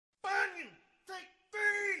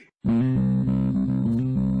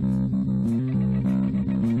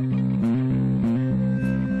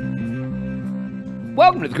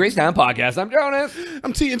welcome to the Crazy Town Podcast. I'm Jonas.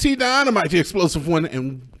 I'm TNT Dynamite, the explosive one,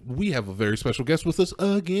 and we have a very special guest with us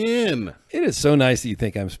again. It is so nice that you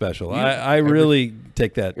think I'm special. I really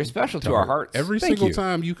take that. You're special to our hearts. Every single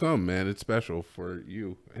time you come, man, it's special for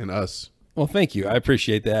you and us. Well, thank you. I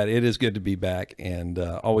appreciate that. It is good to be back, and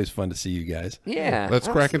always fun to see you guys. Yeah. Let's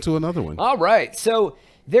crack into another one. All right. So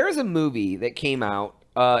there's a movie that came out.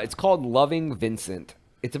 It's called Loving Vincent.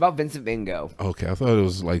 It's about Vincent Van Gogh. Okay, I thought it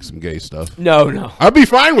was like some gay stuff. No. I'd be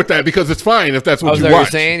fine with that because it's fine if that's what you watch. You're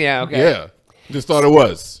saying? Yeah, okay. Yeah, just thought it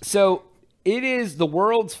was. So it is the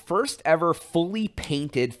world's first ever fully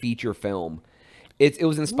painted feature film. It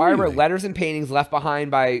was inspired by letters and paintings left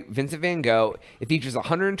behind by Vincent Van Gogh. It features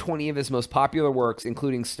 120 of his most popular works,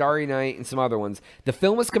 including Starry Night and some other ones. The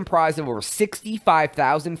film is comprised of over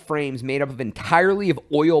 65,000 frames made up of entirely of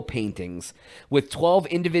oil paintings, with 12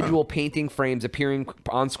 individual painting frames appearing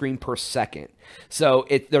on screen per second. So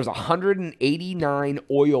there's 189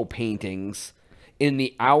 oil paintings in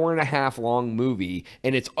the hour-and-a-half long movie,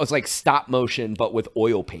 and it's like stop motion, but with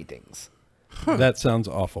oil paintings. That sounds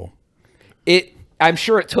awful. I'm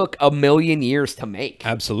sure it took a million years to make.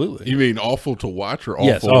 Absolutely. You mean awful to watch or awful?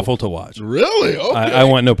 Yes, awful to watch. Really? Okay. I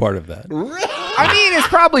want no part of that. I mean, it's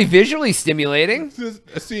probably visually stimulating.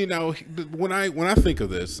 See, now when I think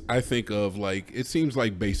of this, I think of like it seems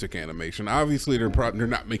like basic animation. Obviously, they're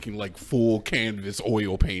not making like full canvas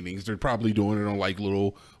oil paintings. They're probably doing it on like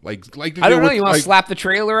little like. I don't know. You want to slap the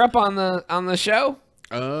trailer up on the show?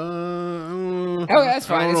 Okay, that's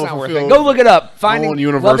fine. It's not worth it. Go look it up. Finding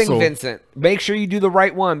Universal. Loving Vincent. Make sure you do the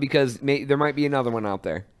right one because there might be another one out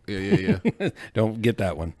there. Yeah. Don't get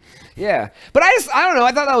that one. Yeah, but I don't know.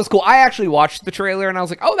 I thought that was cool. I actually watched the trailer and I was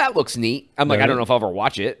like, oh, that looks neat. I'm like, I don't know if I'll ever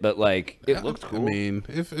watch it, but like, it looks cool. I mean,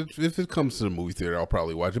 if it comes to the movie theater, I'll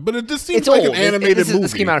probably watch it. But it just seems like an animated movie.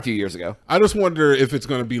 This came out a few years ago. I just wonder if it's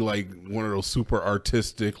going to be like one of those super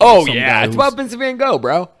artistic. Oh yeah, it's about Vincent Van Gogh,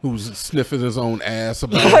 bro. Who's sniffing his own ass.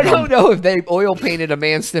 I don't know if they oil painted a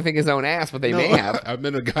man sniffing his own ass, but they may have. I've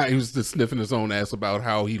been a guy who's just sniffing his own ass about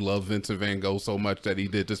how he loved Vincent Van Gogh so much that he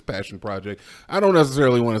did this passion project. I don't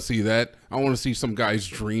necessarily want to see that. I want to see some guy's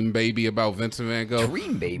dream baby about Vincent Van Gogh.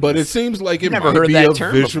 Dream baby. But it seems like it might be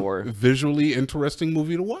a visually interesting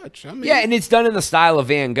movie to watch. I mean, yeah, and it's done in the style of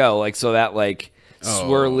Van Gogh, like so that like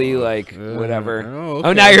swirly, like whatever. Okay.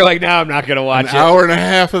 Oh, now you're like, no, I'm not gonna watch it. An hour and a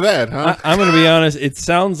half of that, huh? I'm gonna be honest. It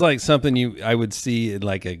sounds like something I would see in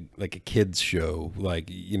like a kids show, like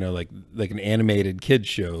like an animated kids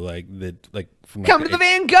show, like that, like. Come to the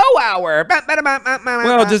Van Gogh hour.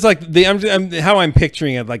 Well, just like how I'm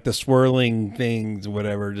picturing it, like the swirling things,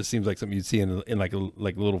 whatever. Just seems like something you'd see in like a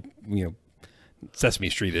little Sesame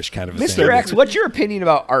Street-ish kind of a thing. Mr. X, what's your opinion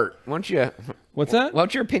about art? What's that?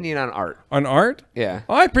 What's your opinion on art? On art? Yeah.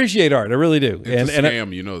 Oh, I appreciate art. I really do. It's a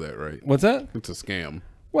scam. You know that, right? What's that? It's a scam.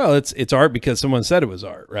 Well, it's art because someone said it was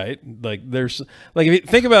art, right? Like there's like if you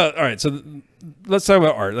think about all right, so let's talk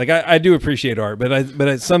about art. Like I do appreciate art,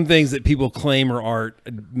 but some things that people claim are art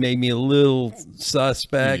made me a little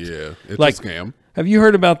suspect. Yeah, it's like, a scam. Have you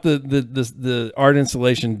heard about the art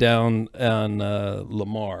installation down on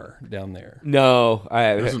Lamar down there? No, I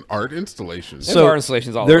haven't. There's an art installation. There's art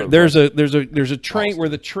installations all over. There's a train where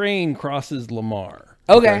the train crosses Lamar.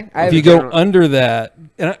 Okay. If you go under that,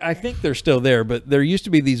 and I think they're still there, but there used to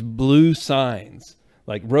be these blue signs,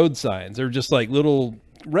 like road signs. They're just like little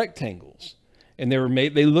rectangles, and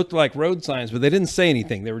they looked like road signs, but they didn't say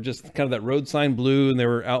anything. They were just kind of that road sign blue, and they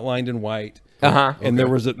were outlined in white. And there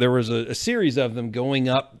was a series of them going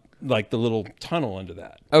up like the little tunnel under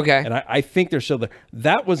that. Okay. And I think they're still there.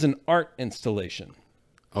 That was an art installation.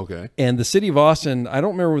 Okay. And the city of Austin, I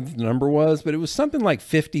don't remember what the number was, but it was something like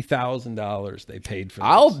 $50,000 they paid for this.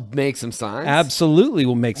 I'll make some signs. Absolutely,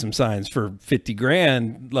 we'll make some signs for 50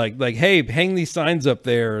 grand. Like, hey, hang these signs up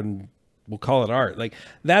there and we'll call it art. Like,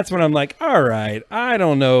 that's when I'm like, all right, I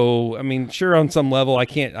don't know. I mean, sure, on some level, I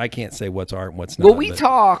can't say what's art and what's not. Well, we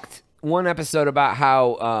talked one episode about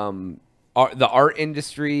how the art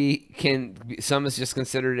industry some is just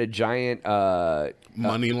considered a giant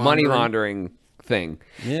money laundering thing.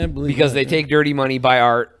 Yeah, because they take dirty money, buy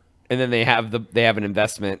art, and then they have an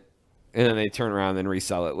investment, and then they turn around and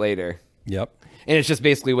resell it later. Yep. And it's just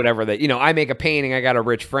basically whatever that I make a painting. I got a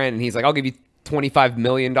rich friend, and he's like, "I'll give you $25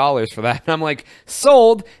 million for that." And I'm like,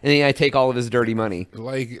 sold. And then I take all of his dirty money.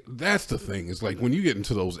 Like, that's the thing. It's like when you get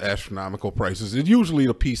into those astronomical prices, it usually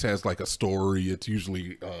the piece has like a story. It's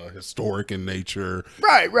usually historic in nature.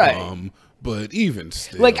 Right. But even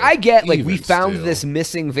still, like I get, like we even found still. this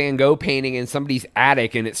missing Van Gogh painting in somebody's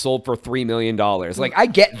attic and it sold for $3 million. Like I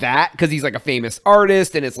get that because he's like a famous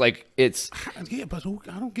artist and it's like Yeah, but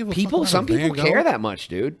I don't give a people. fuck Some about people Van Gogh. care that much,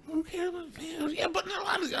 dude. I don't care about Van Gogh. Yeah, but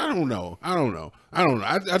I don't know.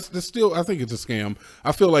 I think it's a scam.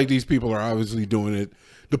 I feel like these people are obviously doing it.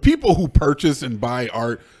 The people who purchase and buy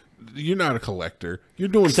art. You're not a collector. You're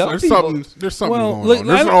doing there's something going on.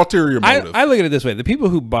 There's an ulterior motive. I look at it this way: the people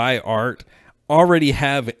who buy art already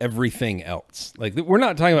have everything else. Like we're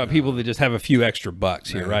not talking about people that just have a few extra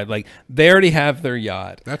bucks here, right? Like they already have their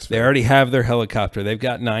yacht. They already have their helicopter. They've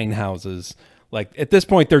got 9 houses. Like at this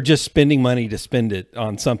point, they're just spending money to spend it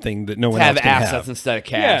on something that no one else can have. Assets instead of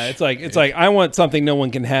cash. Yeah, it's like I want something no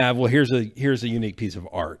one can have. Well, here's a unique piece of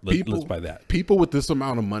art. Let's buy that. People with this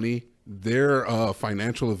amount of money, their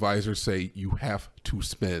financial advisors say you have to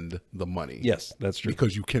spend the money. Yes, that's true.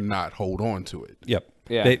 Because you cannot hold on to it. Yep.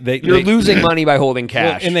 Yeah. You're losing money by holding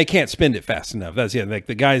cash. Well, and they can't spend it fast enough. That's like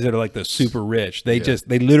the guys that are like the super rich. They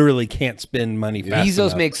literally can't spend money fast Bezos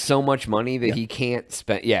enough. makes so much money that he can't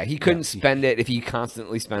spend. Yeah, he couldn't spend it if he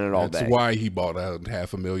constantly spent it all day. That's why he bought a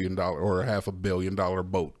 $500,000 or $500 million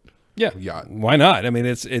boat. Yeah, yacht. Why not? I mean,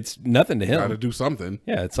 it's nothing to him. Got to do something.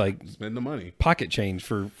 Yeah, it's like spend the money. Pocket change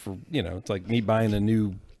for it's like me buying a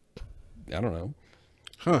new, I don't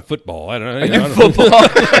know, football. I don't know. Football.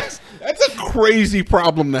 That's a crazy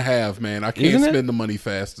problem to have, man. I can't spend the money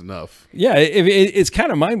fast enough. Yeah, it's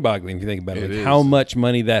kind of mind-boggling if you think about it. Like how much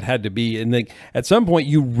money that had to be, and like at some point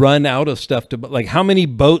you run out of stuff to like. How many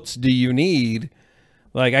boats do you need?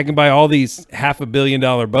 Like I can buy all these $500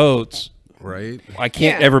 million boats. Right. I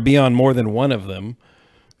can't ever be on more than one of them.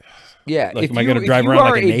 Yeah. Like, am I going to drive around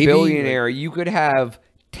like a Navy? Billionaire, you could have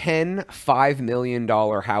 10 $5 million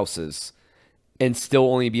houses and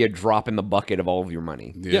still only be a drop in the bucket of all of your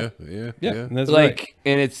money. Yeah. And that's like,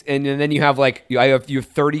 right. and then you have like you have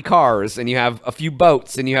 30 cars and you have a few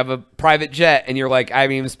boats and you have a private jet and you're like, I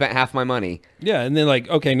haven't even spent half my money. Yeah, and then like,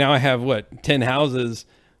 okay, now I have 10 houses.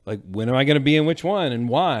 Like, when am I going to be in which one and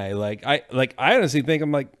why? I honestly think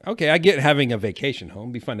I'm like, okay, I get having a vacation home,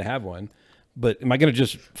 it'd be fun to have one, but am I going to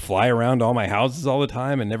just fly around all my houses all the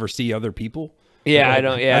time and never see other people? Yeah, I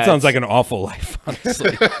don't. Yeah, that sounds like an awful life,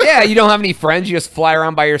 honestly. Yeah, you don't have any friends. You just fly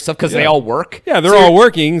around by yourself because they all work. Yeah, they're all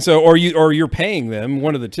working. So, or you're paying them,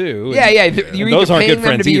 one of the two. Yeah, you're either paying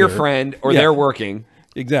them to be your friend or they're working.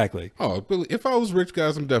 Exactly. Oh, if I was rich,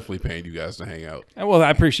 guys, I'm definitely paying you guys to hang out. Well, I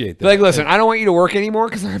appreciate that. Like, listen, I don't want you to work anymore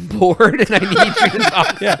because I'm bored and I need you to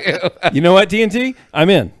talk to. You know what, TNT? I'm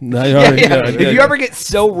in. If you ever get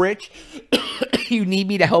so rich, you need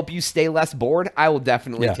me to help you stay less bored, I will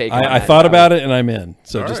definitely take on I thought about it and I'm in.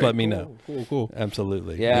 So just let me know. Cool.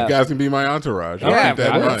 Absolutely. Yeah. You guys can be my entourage. Yeah,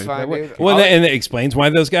 that's fine, dude. Well, and it explains why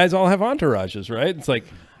those guys all have entourages, right? It's like,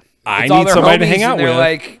 I it's need somebody to hang out with. They're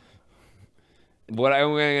like, what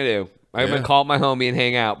am I going to do? I'm going to call my homie and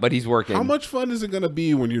hang out, but he's working. How much fun is it going to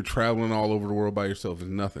be when you're traveling all over the world by yourself? It's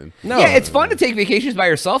nothing. No. Yeah, it's fun to take vacations by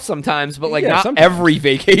yourself sometimes, but like not sometimes. every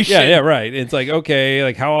vacation. Yeah, right. It's like, okay,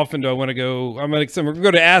 like how often do I want to go? I'm going to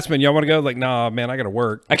go to Aspen. Y'all want to go? Like, nah, man, I got to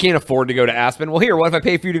work. I can't afford to go to Aspen. Well, here, what if I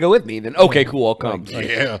pay for you to go with me? Then, okay, cool, I'll come. Cool,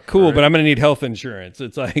 right. But I'm going to need health insurance.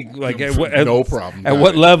 It's like no problem. At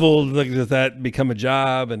what level does that become a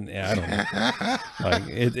job? And I don't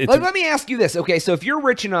know. Like, let me ask you this. Okay, so if you're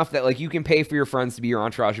rich enough that like you can pay for your friends to be your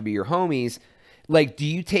entourage or be your homies, like, do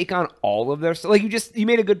you take on all of their stuff? Like, you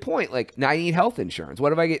made a good point. Like, now I need health insurance.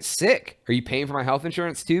 What if I get sick? Are you paying for my health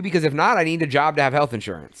insurance too? Because if not, I need a job to have health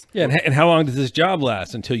insurance. Yeah, and how long does this job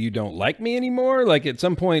last? Until you don't like me anymore? Like, at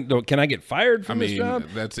some point, can I get fired from this job?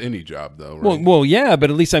 That's any job, though, right? Well, yeah, but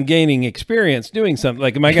at least I'm gaining experience doing something.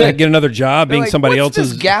 Like, am I going to get another job being like, somebody what's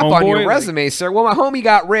else's this gap homeboy? on your resume, sir? Well, my homie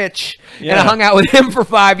got rich, and I hung out with him for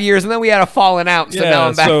 5 years, and then we had a falling out, so now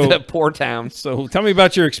I'm back to Poor Town. So tell me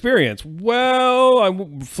about your experience. Well,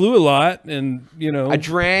 I flew a lot, and, I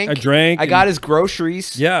drank. I and got his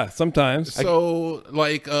groceries. Yeah, sometimes. So,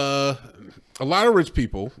 like, a lot of rich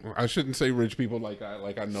people, I shouldn't say rich people like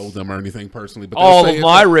I know them or anything personally, but all of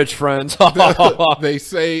my rich friends, they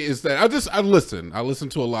say is that I listen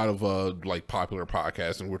to a lot of like popular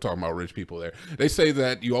podcasts, and we're talking about rich people there. They say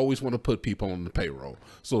that you always want to put people on the payroll.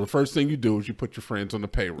 So the first thing you do is you put your friends on the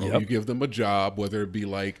payroll. Yep. You give them a job, whether it be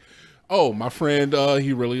like, oh, my friend,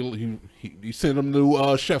 he sent him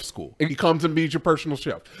to chef school. He comes and be your personal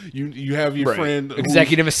chef. You have your friend,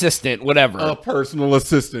 executive assistant, whatever. A personal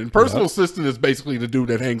assistant. Personal assistant is basically the dude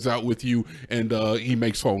that hangs out with you and he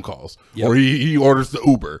makes phone calls or he orders the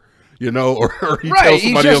Uber. you know, or you tell Right,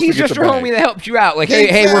 somebody else to he's get just the your bag. homie that helped you out. Like,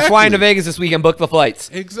 hey, we're flying to Vegas this weekend. Book the flights.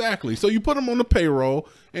 Exactly. So you put them on the payroll,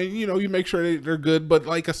 and you know you make sure they're good. But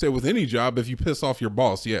like I said, with any job, if you piss off your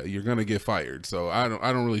boss, yeah, you're gonna get fired. So I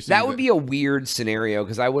don't really see That would be a weird scenario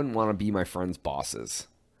because I wouldn't want to be my friend's bosses.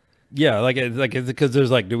 Yeah, like because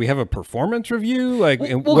there's like, do we have a performance review? Like,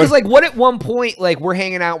 Well, because like, what at one point, like we're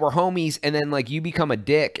hanging out, we're homies, and then like you become a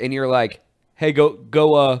dick, and you're like, hey, go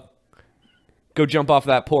jump off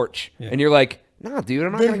that porch, and you're like, nah, dude,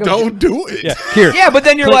 I'm not then gonna go. don't do it. yeah, here, Yeah, but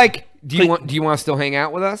then you're like, do you want to still hang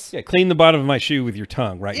out with us? yeah, clean the bottom of my shoe with your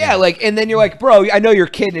tongue, right? Yeah, now. like, and then you're like, bro, I know you're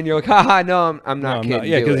kidding, and you're like, haha, no, I'm not kidding.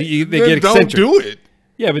 Yeah, because they Then get don't eccentric. do it.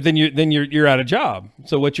 Yeah, but then you're out of job.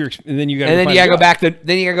 So what's your and then you got And then you gotta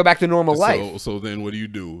go back to normal life. So then what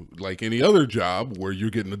do? Like any other job where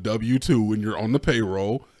you're getting a W-2 and you're on the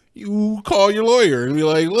payroll, you call your lawyer and be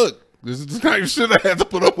like, look, this is the kind of shit I had to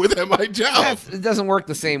put up with at my job. It doesn't work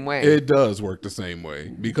the same way. It does work the same way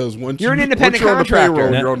because once You're an independent once you're contractor. on the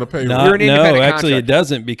payroll, you're on the payroll. You're an independent no, actually, it contractor.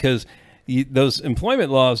 doesn't because those employment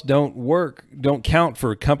laws don't count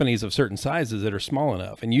for companies of certain sizes that are small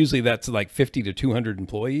enough, and usually that's like 50 to 200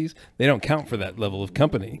 employees. They don't count for that level of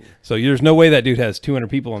company, so there's no way that dude has 200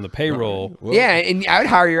 people on the payroll. Well, Yeah, and I would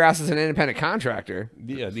hire your ass as an independent contractor.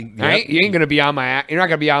 Yeah, Right? You ain't gonna be on you're not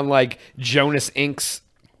gonna be on like Jonas Inc.'s.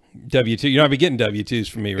 W-2. You're not be getting W-2s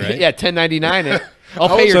from me, right? Yeah, 1099 it. I'll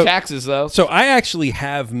pay your so- taxes though. So I actually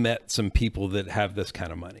have met some people that have this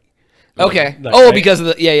kind of money. Okay. Like, Because of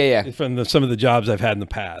the yeah. From some of the jobs I've had in the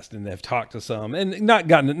past, and they've talked to some, and not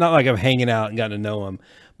like I'm hanging out and gotten to know them,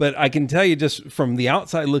 but I can tell you just from the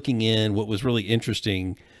outside looking in, what was really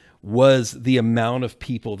interesting was the amount of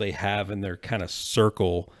people they have in their kind of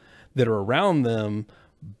circle that are around them,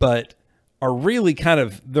 but are really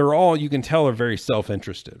they're all, you can tell, are very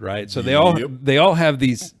self-interested, right? So they all have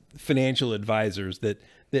these financial advisors that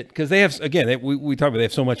because they have, again, we talk about, they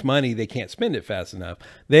have so much money they can't spend it fast enough.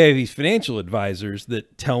 They have these financial advisors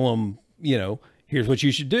that tell them, you know, here's what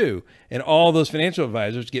you should do, and all those financial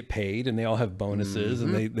advisors get paid, and they all have bonuses,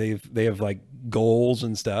 and they have like goals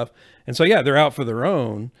and stuff, and so yeah, they're out for their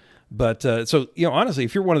own. But so, you know, honestly,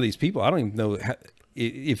 if you're one of these people, I don't even know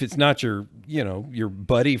if it's not your, you know, your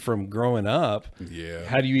buddy from growing up. Yeah.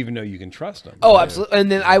 How do you even know you can trust them? Oh, absolutely. And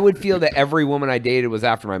then I would feel that every woman I dated was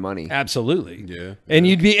after my money. Absolutely. Yeah.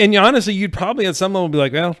 And honestly, you'd probably at some level be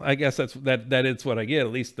like, well, I guess that is what I get.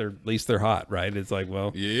 At least they're hot, right? It's like,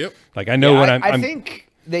 well, Yep. like I know what I think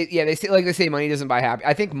they say money doesn't buy happy.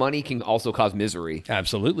 I think money can also cause misery.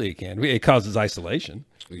 Absolutely, it can. It causes isolation.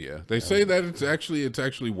 Yeah, they say that it's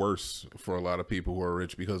actually worse for a lot of people who are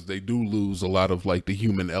rich because they do lose a lot of like the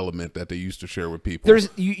human element that they used to share with people.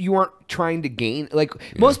 You aren't trying to gain, like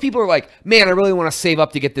most people are like, man, I really want to save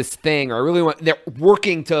up to get this thing, or I really want, they're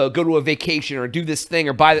working to go to a vacation or do this thing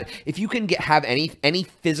or buy that. If you can have any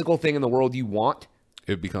physical thing in the world you want,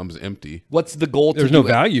 it becomes empty. what's the goal? There's no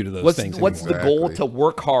value to those things. What's the Exactly. goal to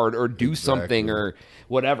work hard or do something or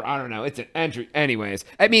whatever? I don't know. It's an entry. Anyways,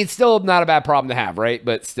 I mean, it's still not a bad problem to have, right?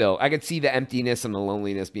 But still, I could see the emptiness and the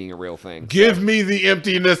loneliness being a real thing. Give me the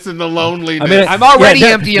emptiness and the loneliness. I mean, I'm already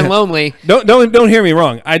empty and lonely. Don't hear me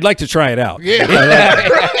wrong. I'd like to try it out. yeah.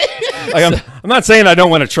 Like, I'm not saying I don't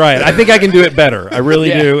want to try it. I think I can do it better. I really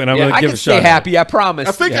do, and I'm going to I give can it a shot. stay happy. I promise.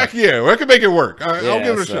 I think I can make it work. I'll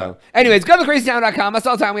give it a shot. Anyways, go to crazytown.com. That's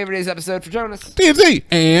all the time we have for today's episode. For Jonas. TNT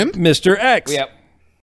and Mr. X. Yep.